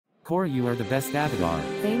Korra, you are the best avatar.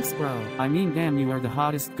 Thanks bro. I mean damn, you are the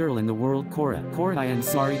hottest girl in the world. Korra, I am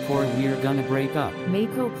sorry Korra, we're gonna break up.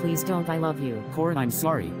 Mako, please don't, I love you. Korra, I'm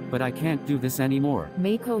sorry, but I can't do this anymore.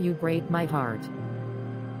 Mako, you break my heart.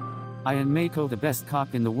 I am Mako, the best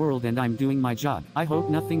cop in the world, and I'm doing my job. I hope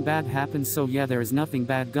nothing bad happens, so yeah, there is nothing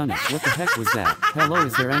bad gonna. What the heck was that? Hello,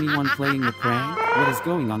 is there anyone playing the prank? What is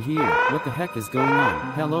going on here? What the heck is going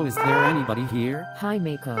on? Hello, is there anybody here? Hi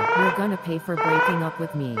Mako, you're gonna pay for breaking up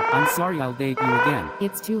with me. I'm sorry, I'll date you again.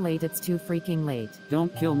 It's too late, it's too freaking late.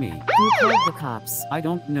 Don't kill me. Who called the cops? I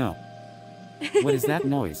don't know. What is that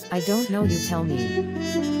noise? I don't know, you tell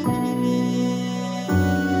me.